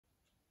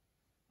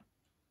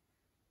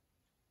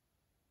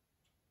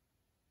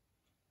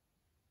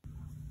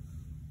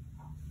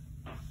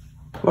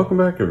Welcome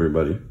back,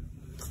 everybody.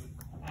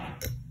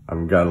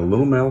 I've got a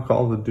little mail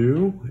call to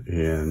do,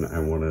 and I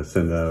want to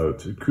send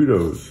out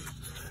kudos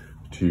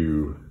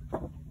to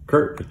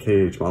Kurt at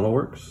KH Model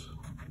Works.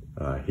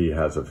 He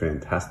has a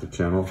fantastic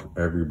channel.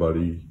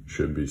 Everybody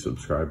should be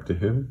subscribed to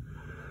him.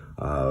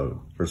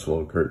 First of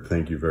all, Kurt,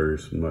 thank you very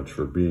much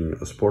for being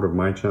a supporter of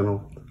my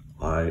channel.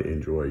 I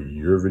enjoy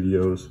your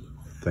videos.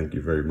 Thank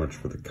you very much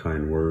for the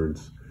kind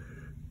words.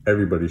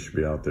 Everybody should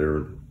be out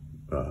there,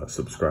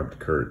 subscribe to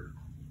Kurt.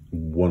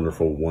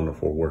 Wonderful,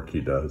 wonderful work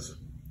he does.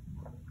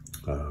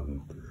 I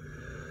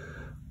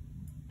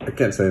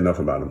can't say enough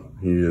about him.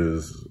 He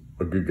is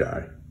a good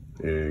guy.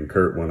 And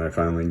Kurt, when I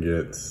finally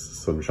get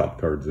some shop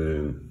cards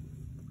in,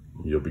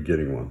 you'll be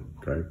getting one,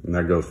 okay? And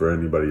that goes for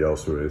anybody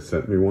else who has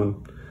sent me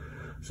one.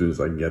 As soon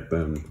as I get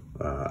them,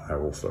 I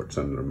will start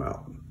sending them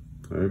out,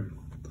 okay?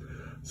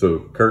 So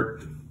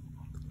Kurt,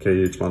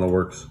 KH Model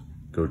Works,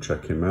 go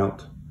check him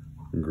out.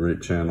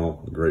 Great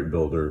channel, great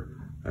builder,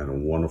 and a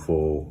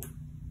wonderful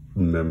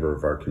member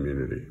of our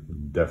community.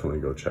 Definitely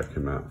go check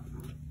him out.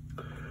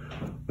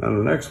 Now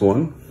the next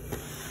one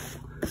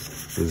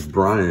is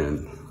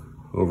Brian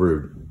over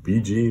at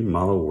BG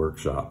Model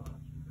Workshop.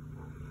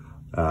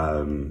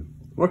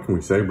 What can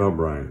we say about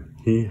Brian?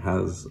 He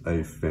has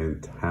a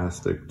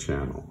fantastic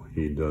channel.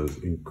 He does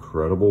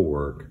incredible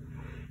work.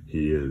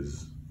 He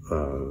is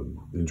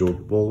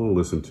enjoyable to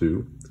listen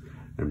to.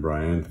 And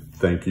Brian,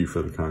 thank you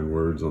for the kind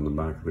words on the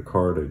back of the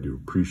card. I do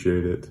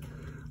appreciate it.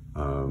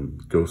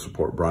 Go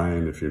support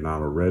Brian if you're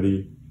not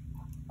already.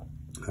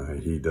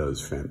 He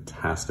does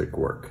fantastic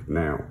work.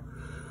 Now,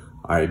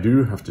 I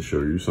do have to show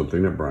you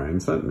something that Brian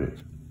sent me.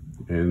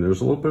 And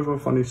there's a little bit of a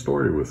funny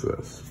story with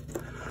this.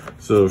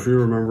 So if you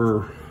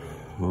remember,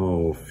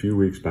 a few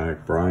weeks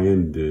back,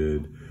 Brian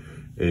did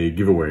a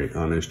giveaway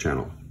on his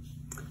channel.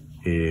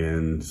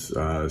 And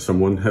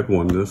someone had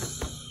won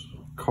this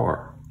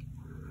car.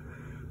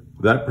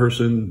 That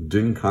person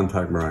didn't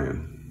contact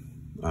Brian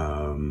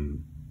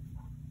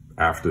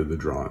after the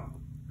drawing.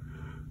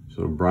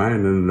 So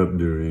Brian ended up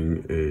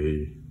doing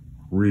a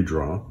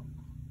redraw,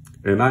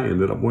 and I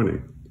ended up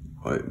winning,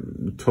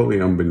 totally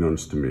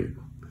unbeknownst to me.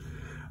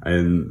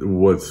 And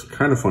what's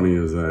kind of funny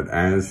is that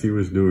as he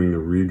was doing the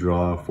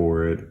redraw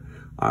for it,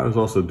 I was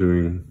also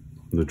doing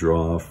the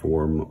draw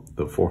for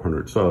the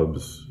 400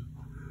 subs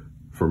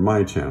for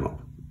my channel.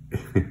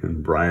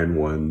 And Brian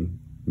won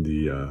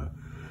the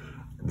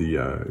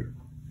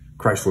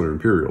Chrysler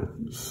Imperial.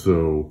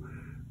 So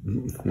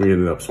we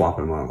ended up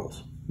swapping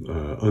models.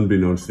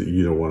 Unbeknownst to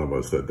either one of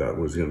us that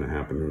was going to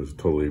happen. It was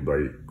totally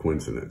by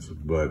coincidence.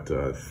 But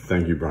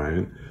thank you,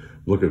 Brian.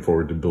 Looking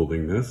forward to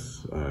building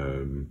this.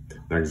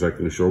 Not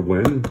exactly sure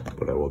when,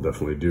 but I will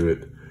definitely do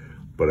it.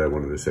 But I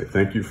wanted to say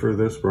thank you for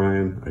this,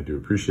 Brian. I do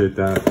appreciate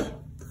that.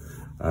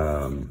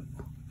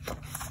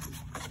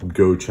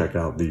 Go check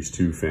out these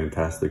two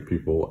fantastic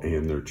people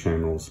and their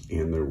channels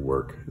and their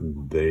work.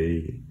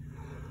 They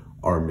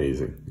are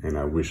amazing, and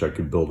I wish I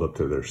could build up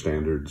to their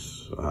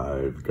standards.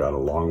 I've got a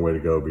long way to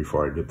go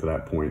before I get to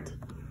that point,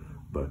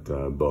 but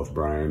both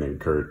Brian and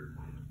Kurt,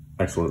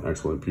 excellent,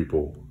 excellent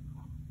people.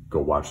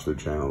 Go watch their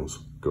channels,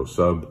 go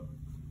sub.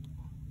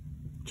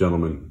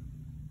 Gentlemen,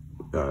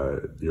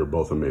 you're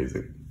both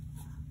amazing.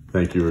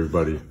 Thank you,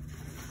 everybody.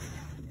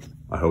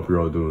 I hope you're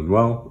all doing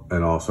well,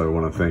 and also I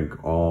want to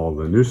thank all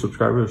the new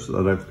subscribers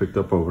that I've picked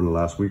up over the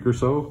last week or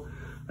so.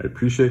 I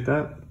appreciate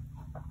that.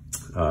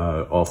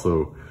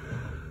 Also,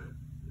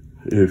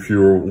 if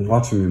you're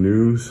watching the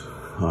news,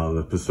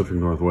 the Pacific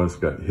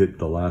Northwest got hit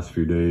the last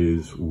few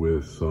days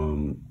with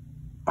some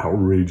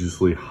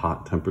outrageously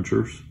hot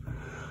temperatures.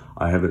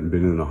 I haven't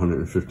been in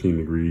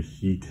 115-degree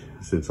heat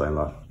since I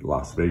left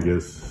Las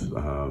Vegas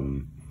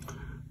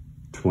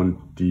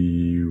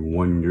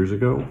 21 years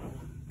ago.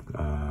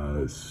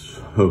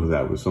 So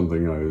that was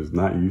something I was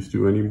not used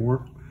to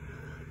anymore.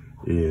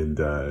 And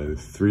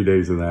 3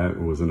 days of that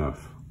was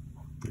enough.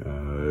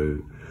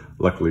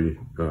 Luckily,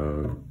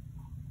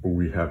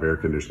 we have air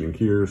conditioning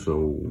here,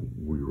 so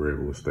we were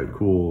able to stay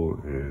cool,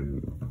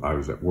 and I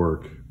was at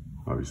work.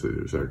 Obviously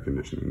there's air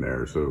conditioning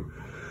there, so,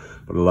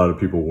 but a lot of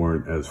people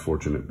weren't as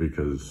fortunate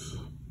because,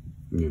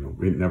 you know,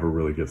 it never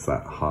really gets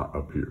that hot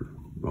up here,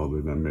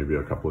 other than maybe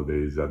a couple of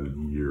days out of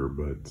the year,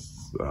 but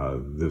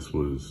this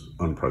was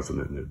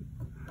unprecedented.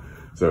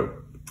 So,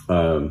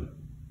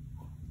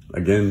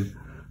 again,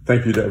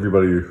 thank you to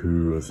everybody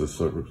who is a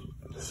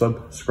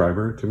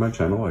subscriber to my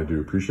channel. I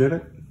do appreciate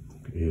it.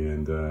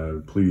 And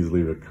please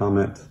leave a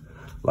comment,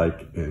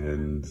 like,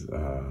 and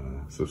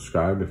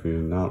subscribe if you're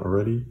not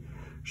already.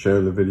 Share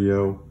the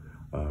video.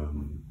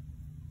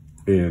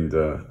 And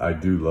I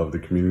do love the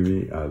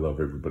community. I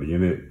love everybody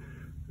in it.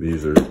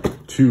 These are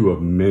two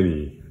of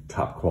many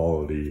top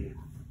quality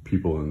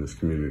people in this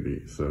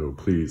community. So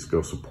please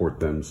go support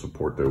them,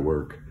 support their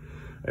work,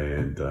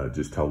 and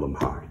just tell them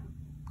hi,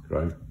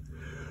 right?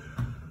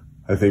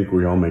 I think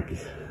we all make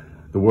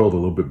the world a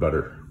little bit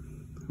better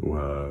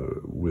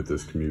with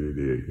this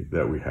community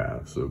that we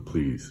have. So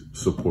please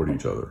support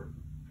each other,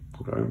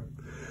 okay?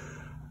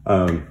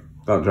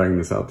 Without dragging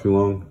this out too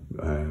long,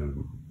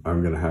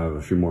 I'm going to have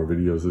a few more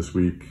videos this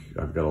week.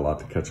 I've got a lot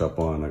to catch up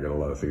on. I got a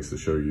lot of things to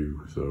show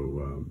you.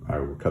 So I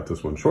will cut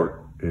this one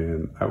short,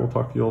 and I will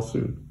talk to you all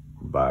soon.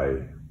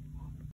 Bye.